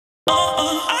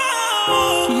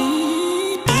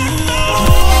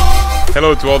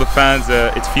Hello to all the fans,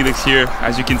 it's Felix here.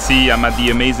 As you can see, I'm at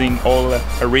the amazing All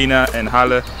Arena in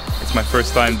Halle. It's my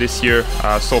first time this year.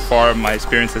 So far my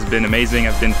experience has been amazing.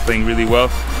 I've been playing really well.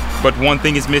 But one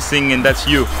thing is missing, and that's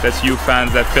you. That's you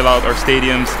fans that fill out our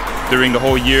stadiums during the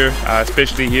whole year.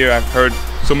 Especially here, I've heard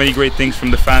so many great things from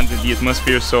the fans and the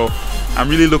atmosphere. So I'm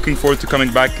really looking forward to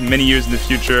coming back many years in the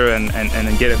future and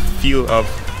get a feel of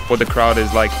what the crowd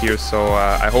is like here. So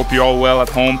I hope you're all well at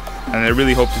home, and I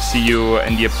really hope to see you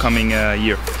in the upcoming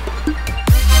year.